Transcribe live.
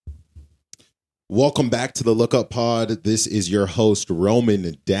Welcome back to the Look Up Pod. This is your host,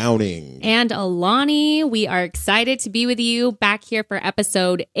 Roman Downing. And Alani. We are excited to be with you back here for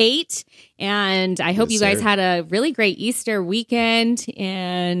episode 8. And I hope you guys had a really great Easter weekend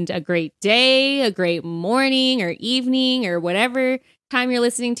and a great day, a great morning or evening or whatever time you're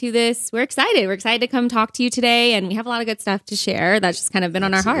listening to this. We're excited. We're excited to come talk to you today. And we have a lot of good stuff to share. That's just kind of been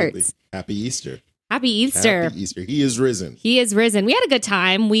on our hearts. Happy Easter. Happy Easter. Happy Easter. He is risen. He is risen. We had a good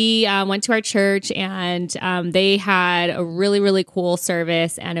time. We went to our church and they had a really, really cool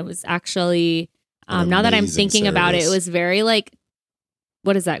service. And it was actually, now that I'm thinking about it, it was very like,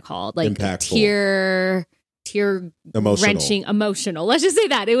 what is that called? Like impactful. tear wrenching, emotional. Let's just say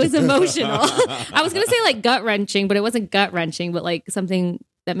that. It was emotional. I was going to say like gut wrenching, but it wasn't gut wrenching, but like something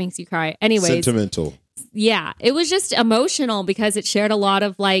that makes you cry. Anyways. Sentimental. Yeah. It was just emotional because it shared a lot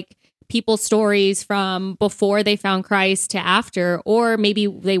of like, people's stories from before they found Christ to after, or maybe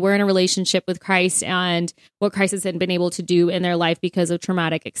they were in a relationship with Christ and what Christ has been able to do in their life because of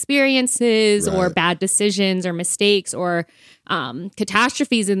traumatic experiences or bad decisions or mistakes or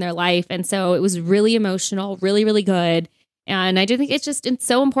catastrophes in their life. And so it was really emotional, really, really good. And I do think it's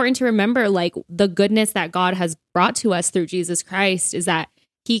so important to remember like the goodness that God has brought to us through Jesus Christ is that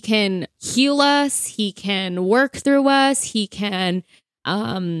he can heal us. He can work through us. He can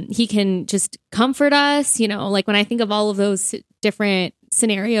just comfort us, you know, like when I think of all of those different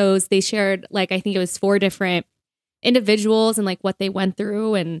scenarios, they shared like, I think it was 4 different individuals and like what they went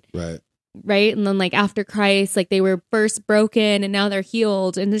through and right. And then like after Christ, like they were first broken and now they're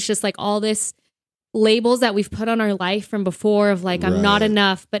healed. And it's just like all this labels that we've put on our life from before of like, I'm not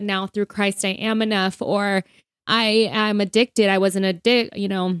enough, but now through Christ, I am enough, or I am addicted. I was an addict, you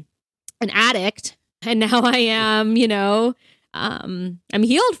know, an addict. And now I am, you know, I'm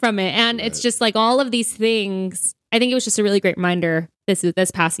healed from it. And it's just like all of these things. I think it was just a really great reminder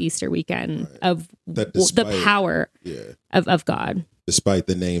this past Easter weekend of the power of God. Despite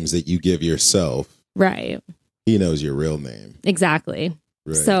the names that you give yourself. Right. He knows your real name. Exactly.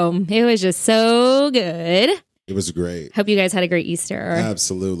 Right. So it was just so good. It was great. Hope you guys had a great Easter.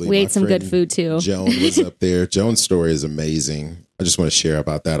 Absolutely. We ate some good food too. Joan was up there. Joan's story is amazing. I just want to share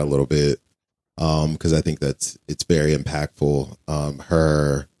about that a little bit. Because I think it's very impactful.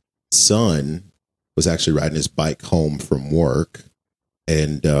 Her son was actually riding his bike home from work,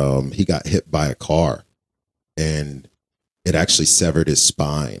 and he got hit by a car, and it actually severed his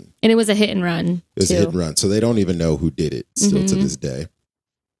spine. And it was a hit and run. It was a hit and run, so they don't even know who did it still to this day.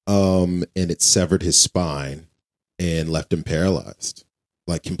 And it severed his spine and left him paralyzed,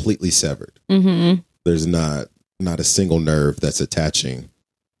 like completely severed. Mm-hmm. There's not a single nerve that's attaching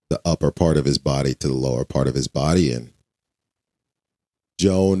the upper part of his body to the lower part of his body. And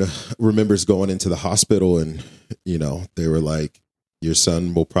Joan remembers going into the hospital and, you know, they were like, your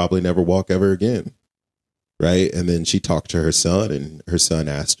son will probably never walk ever again. Right. And then she talked to her son and her son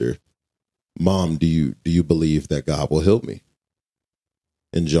asked her, Mom, do you believe that God will heal me?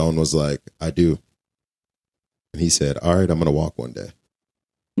 And Joan was like, I do. And he said, all right, I'm going to walk one day.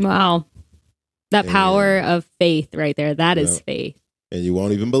 Wow. That power of faith right there. That is faith. And you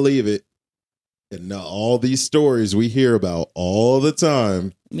won't even believe it. And now all these stories we hear about all the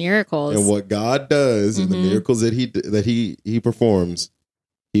time. Miracles. And what God does and the miracles that he performs.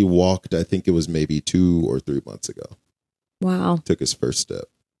 He walked, I think it was maybe 2 or 3 months ago. Wow. Took his first step.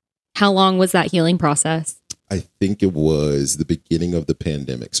 How long was that healing process? I think it was the beginning of the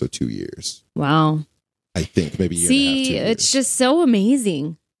pandemic. So 2 years. Wow. I think maybe a year and a half, 2 years. It's just so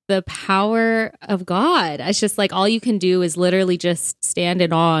amazing. The power of God. It's just like all you can do is literally just stand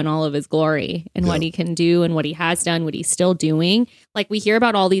in awe in all of his glory and what he can do and what he has done, what he's still doing. Like we hear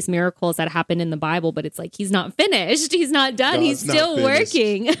about all these miracles that happen in the Bible, but it's like he's not finished. He's not done. God's he's still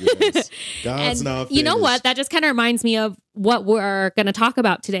working. Yes. God's not finished. You know what? That just kind of reminds me of what we're going to talk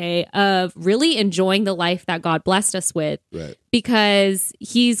about today, of really enjoying the life that God blessed us with. Right. Because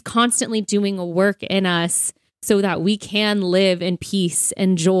he's constantly doing a work in us so that we can live in peace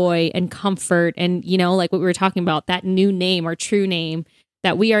and joy and comfort. And, you know, like what we were talking about, that new name or true name,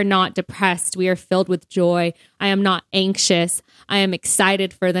 that we are not depressed. We are filled with joy. I am not anxious. I am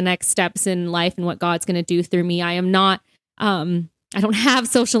excited for the next steps in life and what God's going to do through me. I am not, I don't have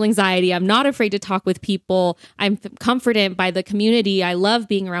social anxiety. I'm not afraid to talk with people. I'm comforted by the community. I love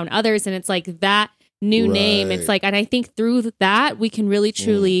being around others. And it's like that new name. It's like, and I think through that, we can really,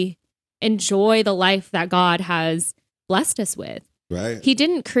 truly enjoy the life that God has blessed us with. Right. He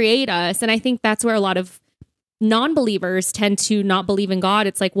didn't create us. And I think that's where a lot of non-believers tend to not believe in God.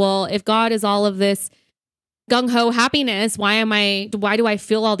 It's like, well, if God is all of this gung-ho happiness. Why do I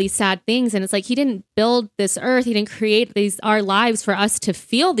feel all these sad things? And it's like, he didn't build this earth. He didn't create our lives for us to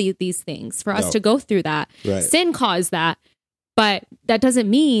feel these things, for us to go through that. Right. Sin caused that. But that doesn't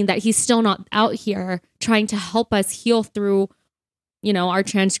mean that he's still not out here trying to help us heal through, our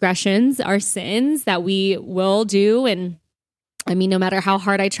transgressions, our sins that we will do. And I mean, no matter how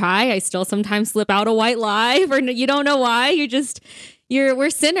hard I try, I still sometimes slip out a white lie, or you don't know why. We're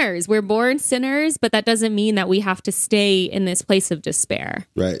sinners. We're born sinners, but that doesn't mean that we have to stay in this place of despair.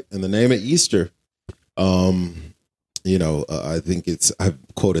 Right. In the name of Easter, I think I've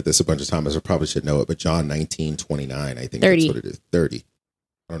quoted this a bunch of times. I probably should know it, but John 19:29, I think 30. That's what it is. 30.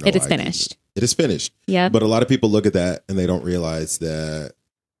 I don't know. It is finished. It is finished. Yeah. But a lot of people look at that and they don't realize that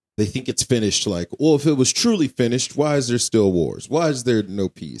they think it's finished. Like, well, if it was truly finished, why is there still wars? Why is there no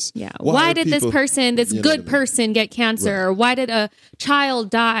peace? Yeah. Why did this good person get cancer? Right. Or why did a child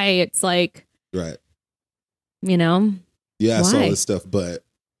die? It's like, right. Yeah, I saw this stuff, but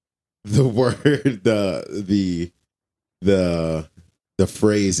the word, the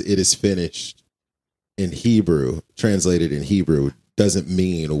phrase "it is finished" in Hebrew, translated in Hebrew, doesn't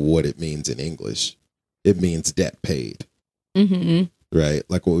mean what it means in English. It means debt paid. Mm-hmm. Right?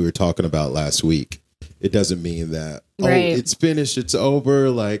 Like what we were talking about last week. It doesn't mean that, right. It's finished, it's over.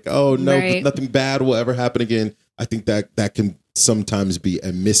 Like, no, right. Nothing bad will ever happen again. I think that can sometimes be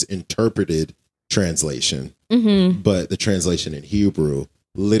a misinterpreted translation. Mm-hmm. But the translation in Hebrew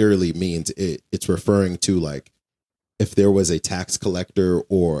literally means it's referring to, like, if there was a tax collector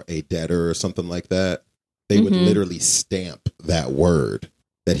or a debtor or something like that, they would literally stamp that word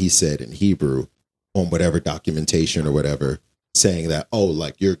that he said in Hebrew on whatever documentation or whatever, saying that,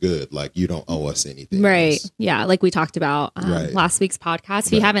 like, you're good, like, you don't owe us anything. Right. else. Yeah. Like we talked about last week's podcast.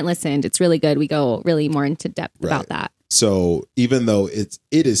 If you haven't listened, it's really good. We go really more into depth about that. So even though it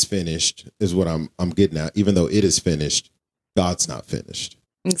is finished, is what I'm getting at. Even though it is finished, God's not finished.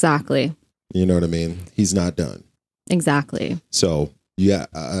 Exactly. You know what I mean? He's not done. Exactly. So yeah,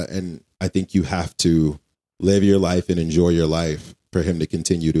 and I think you have to live your life and enjoy your life for him to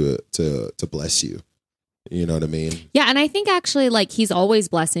continue to bless you. You know what I mean? Yeah, and I think actually, like, he's always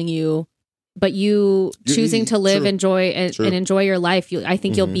blessing you, but you choosing to live, enjoy, and enjoy your life, I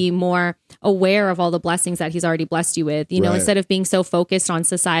think you'll be more aware of all the blessings that he's already blessed you with. Instead of being so focused on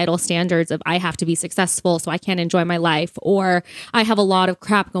societal standards of, I have to be successful, so I can't enjoy my life, or I have a lot of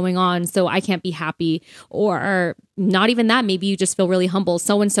crap going on, so I can't be happy, or not even that. Maybe you just feel really humble.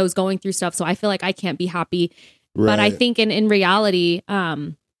 So-and-so is going through stuff, so I feel like I can't be happy. Right. But I think in reality,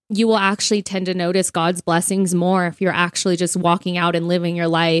 you will actually tend to notice God's blessings more if you're actually just walking out and living your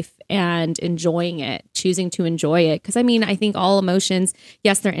life and enjoying it, choosing to enjoy it. Because I think all emotions,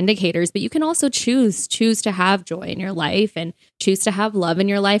 yes, they're indicators, but you can also choose to have joy in your life and choose to have love in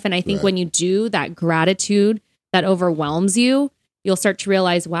your life. And I think when you do, that gratitude that overwhelms you, you'll start to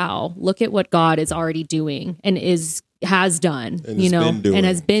realize, wow, look at what God is already doing and has done, and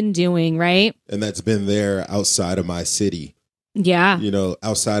has been doing, right? And that's been there outside of my city. Yeah.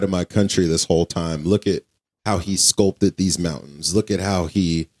 Outside of my country this whole time. Look at how he sculpted these mountains. Look at how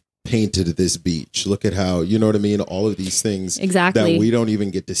he painted this beach. Look at how, you know what I mean? All of these things that we don't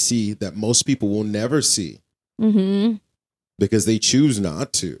even get to see, that most people will never see. Mm-hmm. Because they choose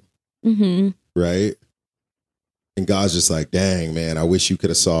not to. Mm-hmm. Right? And God's just like, dang, man, I wish you could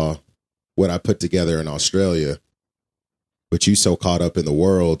have saw what I put together in Australia. But you so caught up in the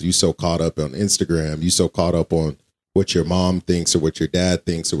world. You so caught up on Instagram. You so caught up on what your mom thinks or what your dad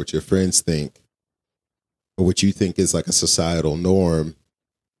thinks or what your friends think or what you think is like a societal norm.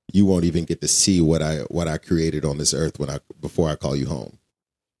 You won't even get to see what I created on this earth before I call you home.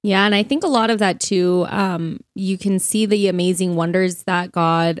 Yeah. And I think a lot of that too, you can see the amazing wonders that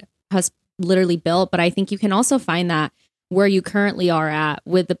God has literally built, but I think you can also find that where you currently are at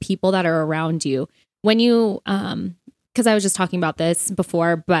with the people that are around you. When you, because I was just talking about this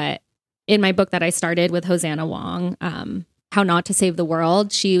before, but in my book that I started with Hosanna Wong, How Not to Save the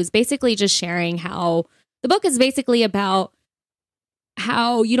World, she was basically just sharing how the book is basically about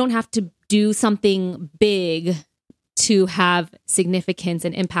how you don't have to do something big to have significance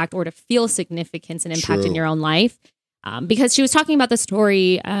and impact, or to feel significance and impact in your own life. Because she was talking about the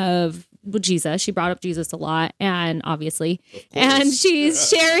story of Jesus. She brought up Jesus a lot, and obviously, and she's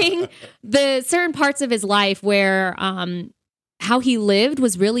sharing the certain parts of his life where, how he lived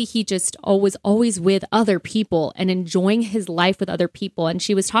was really, he just always with other people and enjoying his life with other people. And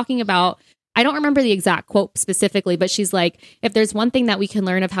she was talking about I don't remember the exact quote specifically, but she's like, if there's one thing that we can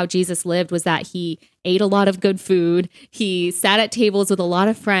learn of how Jesus lived was that he ate a lot of good food. He sat at tables with a lot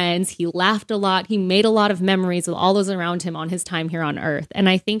of friends. He laughed a lot. He made a lot of memories with all those around him on his time here on earth. And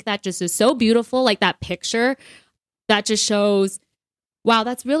I think that just is so beautiful. Like that picture that just shows, wow,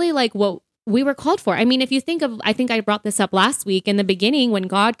 that's really like what we were called for. I mean, if you think of, I think I brought this up last week in the beginning when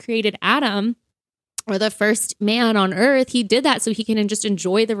God created Adam, or the first man on earth, he did that so he can just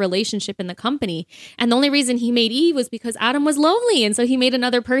enjoy the relationship in the company. And the only reason he made Eve was because Adam was lonely. And so he made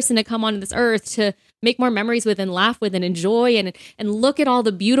another person to come onto this earth to make more memories with and laugh with and enjoy and look at all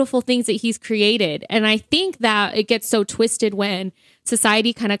the beautiful things that he's created. And I think that it gets so twisted when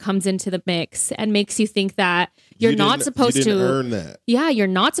society kind of comes into the mix and makes you think that you're not supposed to earn that. Yeah, you're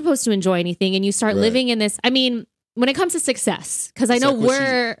not supposed to enjoy anything. And you start living in this. I mean, when it comes to success, because I know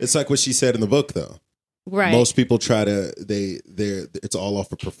it's like what she said in the book, though. Right. Most people try to it's all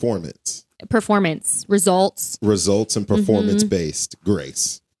off of performance, results and performance based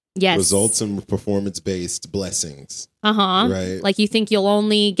grace. Yes. Results and performance based blessings. Right. Like you think you'll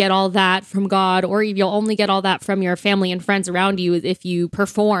only get all that from God, or you'll only get all that from your family and friends around you if you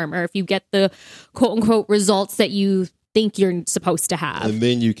perform, or if you get the quote unquote results that you think you're supposed to have. And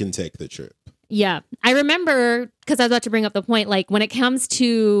then you can take the trip. Yeah. I remember, because I was about to bring up the point, like when it comes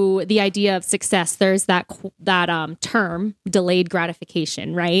to the idea of success, there's that term, delayed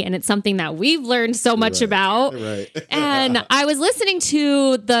gratification, right? And it's something that we've learned so much about. Right. And I was listening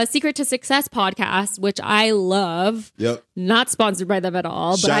to the Secret to Success podcast, which I love. Yep. Not sponsored by them at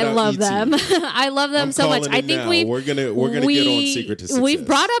all, but I love them. I love them so much. I think we're gonna get on Secret to Success. We've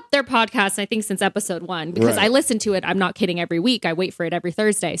brought up their podcast, I think, since episode 1, because I listen to it. I'm not kidding. Every week, I wait for it every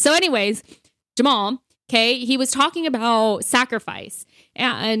Thursday. So, anyways, Jamal, he was talking about sacrifice,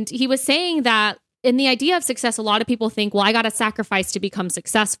 and he was saying that in the idea of success, a lot of people think, well, I got to sacrifice to become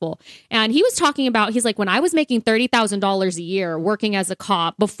successful. And he was talking about, he's like, when I was making $30,000 a year working as a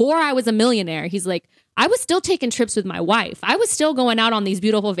cop before I was a millionaire, he's like, I was still taking trips with my wife. I was still going out on these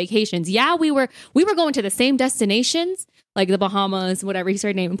beautiful vacations. Yeah, we were going to the same destinations, like the Bahamas, whatever. He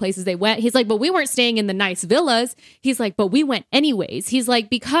started naming places they went. He's like, but we weren't staying in the nice villas. He's like, but we went anyways. He's like,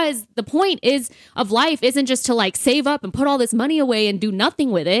 because the point of life isn't just to like save up and put all this money away and do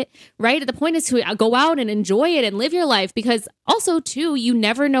nothing with it, right? The point is to go out and enjoy it and live your life, because also too, you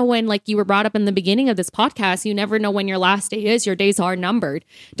never know when, like you were brought up in the beginning of this podcast, you never know when your last day is. Your days are numbered.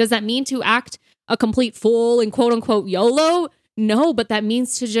 Does that mean to act a complete fool and quote unquote YOLO? No, but that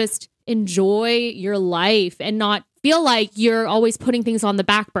means to just enjoy your life and not feel like you're always putting things on the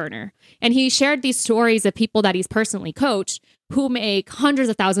back burner. And he shared these stories of people that he's personally coached who make hundreds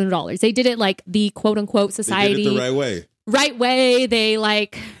of thousands of dollars. They did it like the quote unquote society. They did it the right way. Right way. They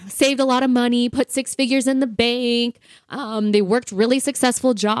like saved a lot of money, put 6 figures in the bank. They worked really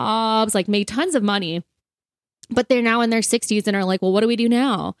successful jobs, like made tons of money. But they're now in their 60s and are like, well, what do we do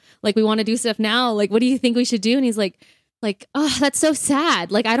now? Like, we want to do stuff now. Like, what do you think we should do? And he's like, oh, that's so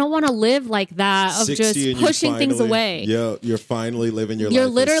sad. Like, I don't want to live like that, of just pushing things away. Yeah, you're finally living your life. You're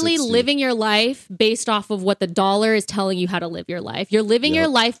literally living your life based off of what the dollar is telling you how to live your life. You're living your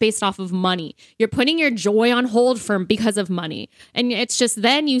life based off of money. You're putting your joy on hold because of money. And it's just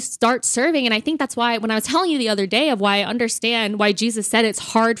then you start serving. And I think that's why when I was telling you the other day of why I understand why Jesus said it's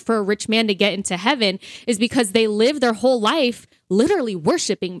hard for a rich man to get into heaven is because they live their whole life literally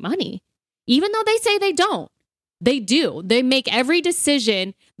worshiping money, even though they say they don't. They do. They make every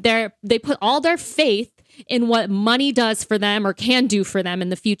decision. They put all their faith in what money does for them or can do for them in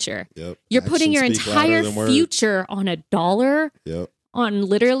the future. Yep. You're putting your entire future on a dollar. Yep. On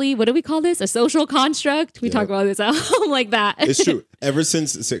literally, what do we call this? A social construct. We talk about this at home like that. It's true. Ever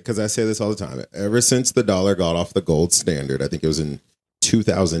since, because I say this all the time, ever since the dollar got off the gold standard, I think it was in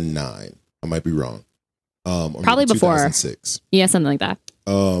 2009. I might be wrong. Probably before 2006. Yeah, something like that.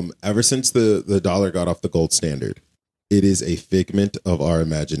 Ever since the dollar got off the gold standard, it is a figment of our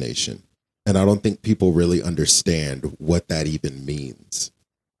imagination. And I don't think people really understand what that even means.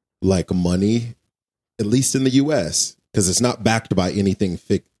 Like money, at least in the US, because it's not backed by anything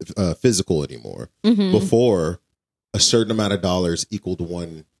physical anymore. Mm-hmm. Before, a certain amount of dollars equaled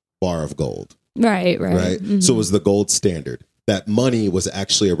 1 bar of gold. Right. Mm-hmm. So it was the gold standard. That money was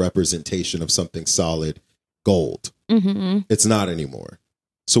actually a representation of something solid, gold. Mm-hmm. It's not anymore.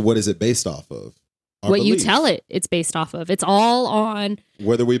 So what is it based off of? What belief. You tell it, it's based off of. It's all on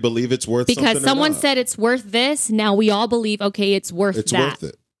whether we believe it's worth something because someone or not. Said it's worth this. Now we all believe, okay, it's worth that. It's worth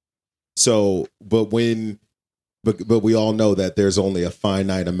it. So, but we all know that there's only a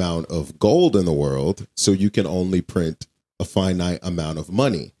finite amount of gold in the world, so you can only print a finite amount of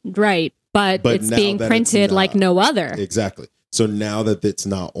money. Right, but it's being printed like no other. Exactly. So now that it's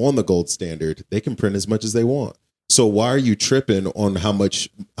not on the gold standard, they can print as much as they want. So why are you tripping on how much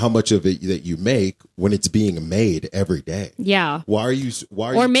of it that you make when it's being made every day? Yeah. Why are you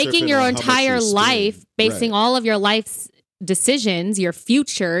or making your entire life, basing all of your life's decisions, your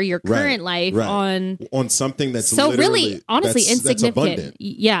future, your current life on something that's so really honestly insignificant. That's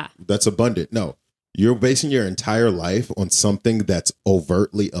yeah. That's abundant. No. You're basing your entire life on something that's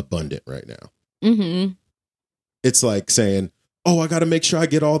overtly abundant right now. Mm-hmm. It's like saying, "Oh, I got to make sure I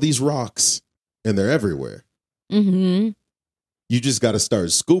get all these rocks," and they're everywhere. Mm-hmm. You just got to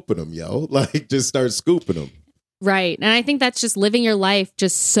start scooping them, yo. Like, just start scooping them. Right, and I think that's just living your life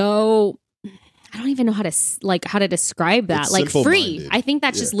just so. I don't even know how to describe that. It's like free. simple-minded. I think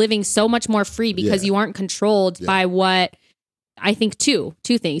that's just living so much more free because you aren't controlled by what. I think two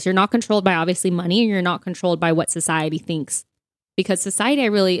things. You're not controlled by obviously money, and you're not controlled by what society thinks. Because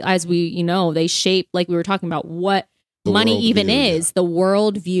society, as we, they shape, like we were talking about, what the money even is, the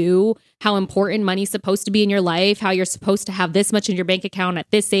world view, how important money's supposed to be in your life, how you're supposed to have this much in your bank account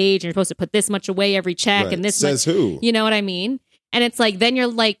at this age, and you're supposed to put this much away every check, and this says much. Who? You know what I mean? And it's like, then you're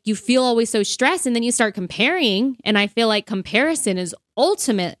like, you feel always so stressed, and then you start comparing. And I feel like comparison is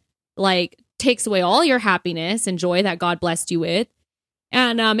ultimate, like takes away all your happiness and joy that God blessed you with.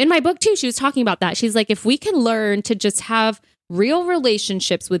 And in my book too, she was talking about that. She's like, if we can learn to just have real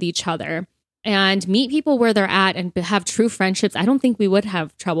relationships with each other and meet people where they're at and have true friendships, I don't think we would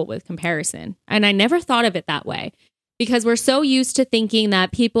have trouble with comparison. And I never thought of it that way because we're so used to thinking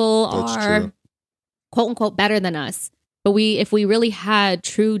that people are quote unquote better than us. But if we really had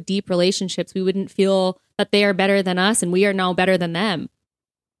true deep relationships, we wouldn't feel that they are better than us and we are now better than them.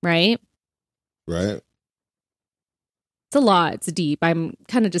 Right? Right. It's a lot. It's deep. I'm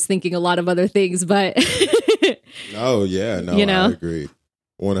kind of just thinking a lot of other things, but oh yeah, no, I agree.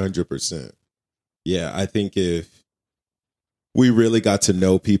 100%. Yeah, I think if we really got to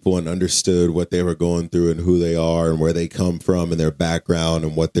know people and understood what they were going through and who they are and where they come from and their background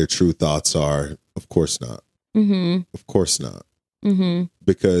and what their true thoughts are, of course not. Mm-hmm. Of course not. Mm-hmm.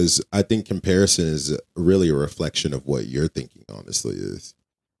 Because I think comparison is really a reflection of what you're thinking, honestly, is.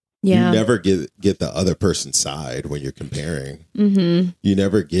 Yeah. You never get the other person's side when you're comparing. Mm-hmm. You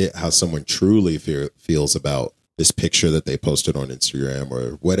never get how someone truly feels about this picture that they posted on Instagram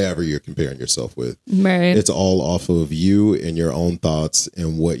or whatever you're comparing yourself with. Right. It's all off of you and your own thoughts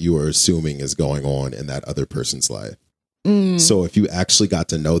and what you are assuming is going on in that other person's life. Mm. So if you actually got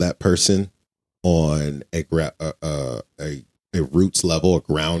to know that person on a roots level, a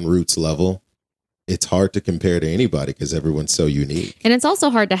ground roots level, it's hard to compare to anybody because everyone's so unique. And it's also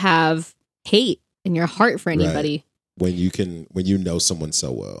hard to have hate in your heart for anybody. Right. When you know someone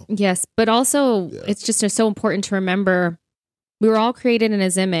so well. Yes, but also it's just so important to remember we were all created in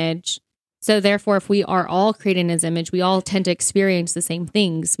his image. So therefore, if we are all created in his image, we all tend to experience the same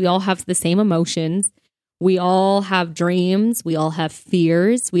things. We all have the same emotions. We all have dreams. We all have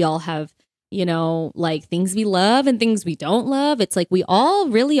fears. We all have, like things we love and things we don't love. It's like we all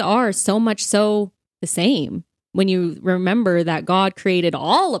really are so much so the same. When you remember that God created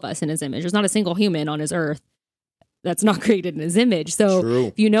all of us in his image, there's not a single human on his earth that's not created in his image. So True.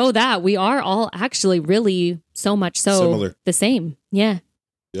 If you know that, we are all actually really so much so similar. The same. Yeah.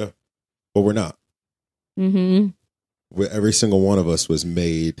 Yeah. But we're not. Mm-hmm. Every single one of us was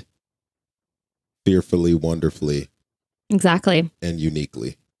made fearfully, wonderfully. Exactly. And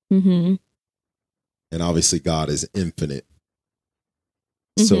uniquely. Mm-hmm. And obviously God is infinite.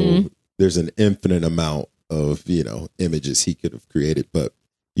 Mm-hmm. So there's an infinite amount of, images he could have created. But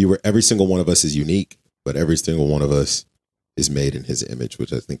every single one of us is unique. But every single one of us is made in his image,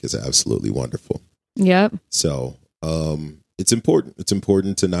 which I think is absolutely wonderful. Yep. So it's important. It's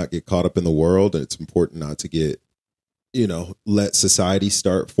important to not get caught up in the world. And it's important not to get, let society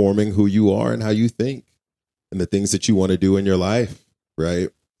start forming who you are and how you think and the things that you want to do in your life. Right.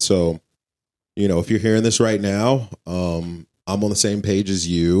 So, if you're hearing this right now, I'm on the same page as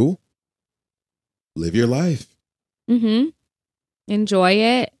you. Live your life. Mm-hmm. Enjoy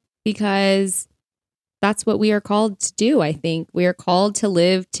it because that's what we are called to do, I think. We are called to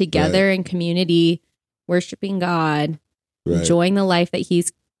live together in community, worshiping God, enjoying the life that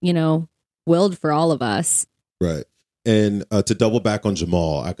he's, willed for all of us. Right. And to double back on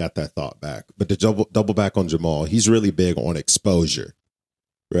Jamal, I got that thought back. But to double back on Jamal, he's really big on exposure,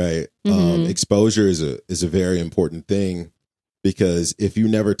 right? Mm-hmm. Exposure is a very important thing because if you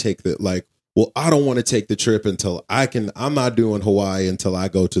never take I don't want to take the trip until I'm not doing Hawaii until I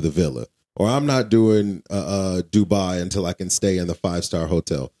go to the villa. Or I'm not doing Dubai until I can stay in the 5-star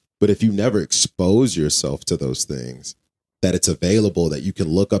hotel. But if you never expose yourself to those things, that it's available, that you can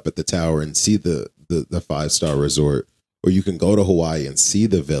look up at the tower and see the 5-star resort, or you can go to Hawaii and see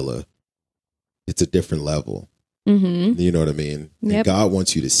the villa. It's a different level. Mm-hmm. You know what I mean? Yep. And God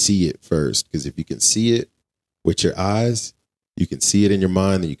wants you to see it first, because if you can see it with your eyes, you can see it in your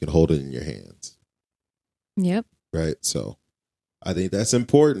mind, and you can hold it in your hands. Yep. Right? So I think that's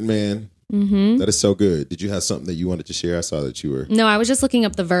important, man. Mm-hmm. That is so good. Did you have something that you wanted to share? I saw that you were... No, I was just looking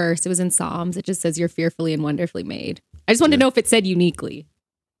up the verse. It was in Psalms. It just says you're fearfully and wonderfully made. I just wanted to know if it said uniquely.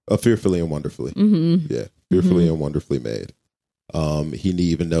 Fearfully and wonderfully. Mm-hmm. Yeah. Fearfully and wonderfully made. He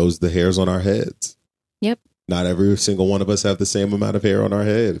even knows the hairs on our heads. Yep. Not every single one of us have the same amount of hair on our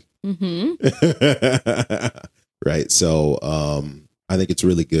head. Mm-hmm. Right. So I think it's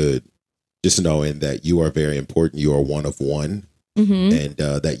really good just knowing that you are very important. You are one of one, Mm-hmm. and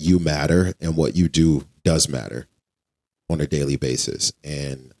that you matter, and what you do does matter on a daily basis.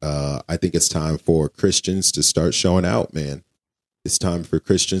 And I think it's time for Christians to start showing out, man. It's time for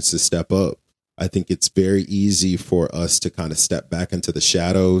Christians to step up. I think it's very easy for us to kind of step back into the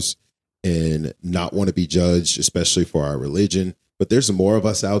shadows and not want to be judged, especially for our religion. But there's more of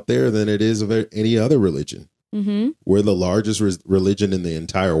us out there than it is of any other religion. Mm-hmm. We're the largest religion in the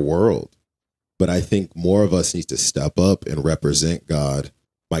entire world. But I think more of us need to step up and represent God.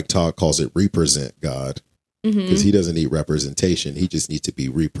 Mike Todd calls it represent God, because he doesn't need representation. He just needs to be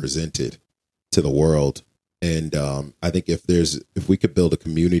represented to the world. And I think if we could build a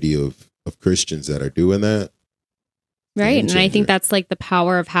community of Christians that are doing that. Right. And I think that's like the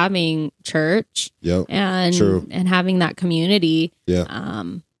power of having church. Yep. And True. And having that community. Yeah.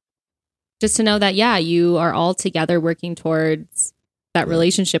 Just to know that, yeah, you are all together working towards that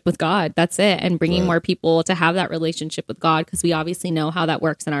relationship with God. That's it. And bringing more people to have that relationship with God, because we obviously know how that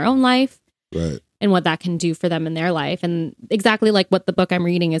works in our own life. Right. And what that can do for them in their life. And exactly like what the book I'm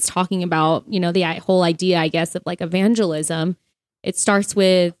reading is talking about, you know, the whole idea, I guess, of like evangelism. It starts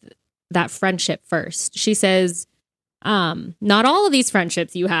with that friendship first. She says, not all of these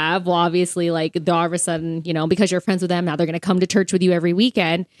friendships you have will obviously like all of a sudden, you know, because you're friends with them, now they're going to come to church with you every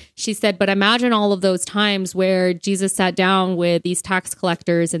weekend. She said, but imagine all of those times where Jesus sat down with these tax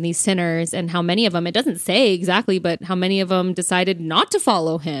collectors and these sinners, and how many of them, it doesn't say exactly, but how many of them decided not to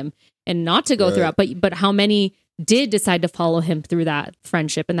follow him and not to go through it. But how many did decide to follow him through that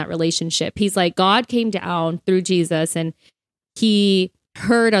friendship and that relationship? He's like, God came down through Jesus, and he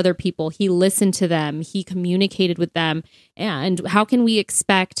heard other people. He listened to them. He communicated with them. And how can we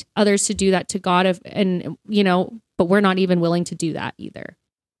expect others to do that to God? But we're not even willing to do that either.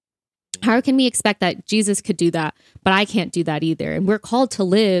 How can we expect that Jesus could do that, but I can't do that either? And we're called to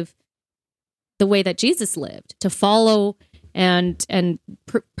live the way that Jesus lived, to follow and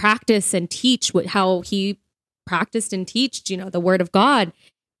practice and teach how he practiced and teached, you know, the word of God.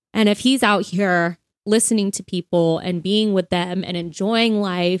 And if he's out here listening to people and being with them and enjoying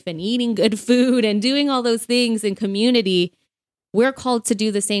life and eating good food and doing all those things in community, we're called to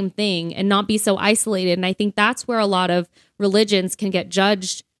do the same thing and not be so isolated. And I think that's where a lot of religions can get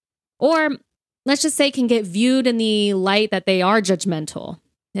judged, or let's just say can get viewed in the light that they are judgmental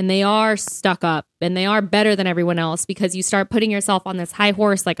and they are stuck up and they are better than everyone else, because you start putting yourself on this high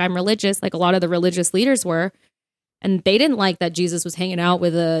horse, like I'm religious, like a lot of the religious leaders were. And they didn't like that Jesus was hanging out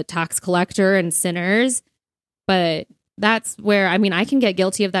with a tax collector and sinners. But that's where, I mean, I can get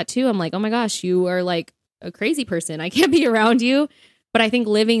guilty of that too. I'm like, oh my gosh, you are like a crazy person. I can't be around you. But I think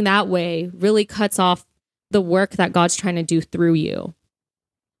living that way really cuts off the work that God's trying to do through you,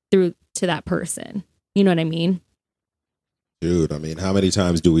 through to that person. You know what I mean? Dude, I mean, how many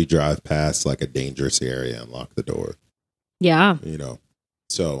times do we drive past like a dangerous area and lock the door? Yeah. You know,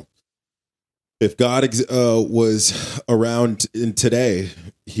 so if God was around in today,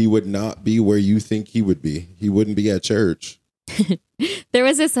 he would not be where you think he would be. He wouldn't be at church. There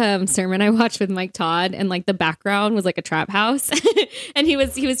was this sermon I watched with Mike Todd, and like the background was like a trap house. And he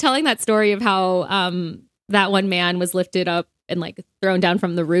was telling that story of how that one man was lifted up and like thrown down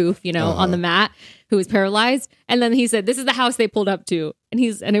from the roof, you know, on the mat, who was paralyzed. And then he said, this is the house they pulled up to. And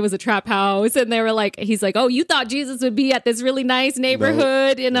it was a trap house. And they were like, he's like, oh, you thought Jesus would be at this really nice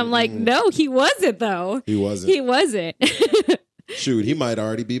neighborhood. No. And I'm like, no, he wasn't though. He wasn't. Shoot, he might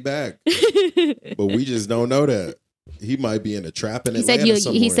already be back. But we just don't know that. He might be in a trap in Atlanta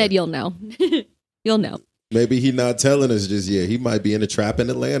somewhere. He said, you'll know. You'll know. Maybe he's not telling us just yet. He might be in a trap in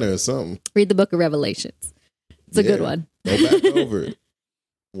Atlanta or something. Read the book of Revelations. It's a good one. Go back over it.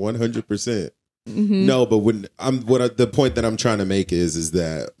 100%. Mm-hmm. No, but the point that I'm trying to make is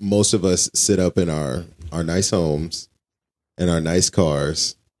that most of us sit up in our nice homes and our nice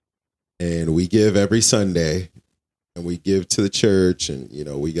cars, and we give every Sunday, and we give to the church, and you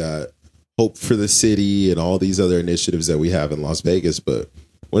know, we got Hope for the City and all these other initiatives that we have in Las Vegas. But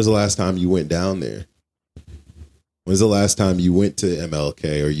when's the last time you went down there? When's the last time you went to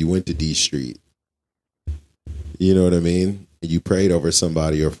MLK or you went to D Street? You know what I mean? You prayed over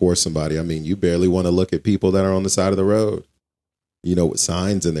somebody or for somebody. I mean, you barely want to look at people that are on the side of the road, you know, with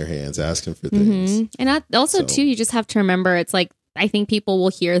signs in their hands asking for things. And also, too, you just have to remember, it's like, I think people will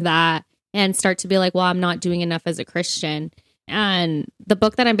hear that and start to be like, well, I'm not doing enough as a Christian. And the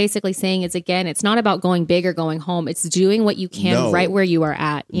book that I'm basically saying is, again, it's not about going big or going home. It's doing what you can right where you are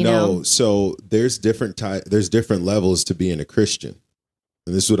at. You know? So there's different levels to being a Christian.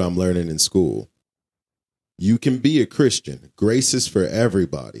 And this is what I'm learning in school. You can be a Christian. Grace is for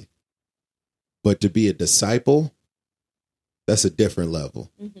everybody. But to be a disciple, that's a different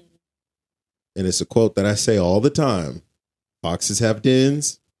level. Mm-hmm. And it's a quote that I say all the time. Foxes have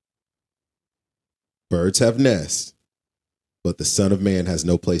dens. Birds have nests. But the Son of Man has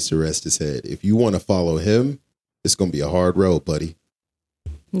no place to rest his head. If you want to follow him, it's going to be a hard road, buddy.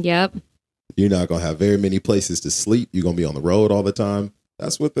 Yep. You're not going to have very many places to sleep. You're going to be on the road all the time.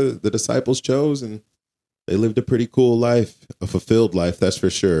 That's what the disciples chose. And they lived a pretty cool life, a fulfilled life, that's for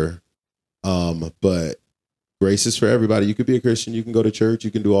sure. But grace is for everybody. You could be a Christian. You can go to church.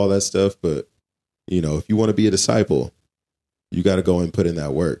 You can do all that stuff. But, you know, if you want to be a disciple, you got to go and put in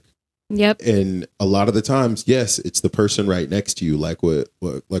that work. Yep. And a lot of the times, yes, it's the person right next to you, like what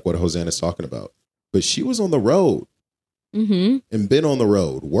Hosanna's talking about. But she was on the road and been on the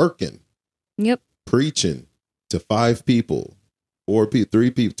road working. Yep. Preaching to 5 people, 4 people,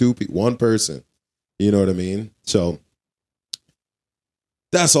 3 people, 2 people, 1 person. You know what I mean? So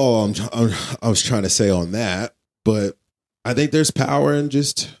that's all I was trying to say on that. But I think there's power in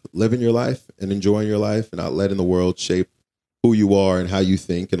just living your life and enjoying your life and not letting the world shape who you are and how you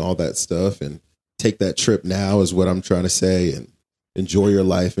think and all that stuff. And take that trip now is what I'm trying to say. And enjoy your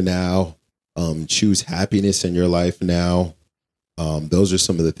life now. Choose happiness in your life now. Those are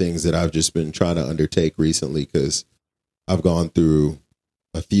some of the things that I've just been trying to undertake recently because I've gone through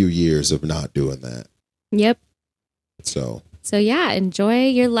a few years of not doing that. Yep. So yeah, enjoy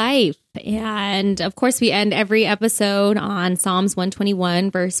your life. And of course, we end every episode on Psalms 121,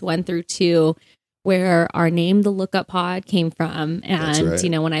 verse 1 through 2, where our name, the Look Up Pod, came from. And, right. You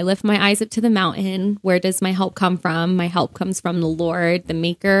know, when I lift my eyes up to the mountain, where does my help come from? My help comes from the Lord, the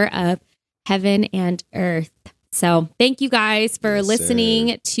maker of heaven and earth. So thank you guys for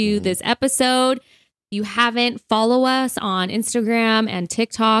listening to this episode. If you haven't, follow us on Instagram and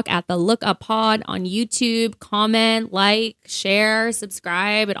TikTok at the Look Up Pod, on YouTube. Comment, like, share,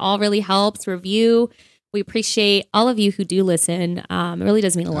 subscribe. It all really helps. Review. We appreciate all of you who do listen. It really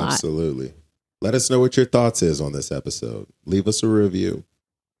does mean a lot. Absolutely. Let us know what your thoughts is on this episode. Leave us a review.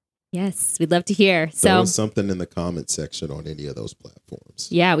 Yes, we'd love to hear. Throw something in the comment section on any of those platforms.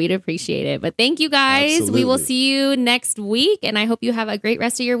 Yeah, we'd appreciate it. But thank you guys. Absolutely. We will see you next week. And I hope you have a great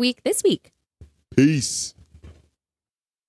rest of your week this week. Peace.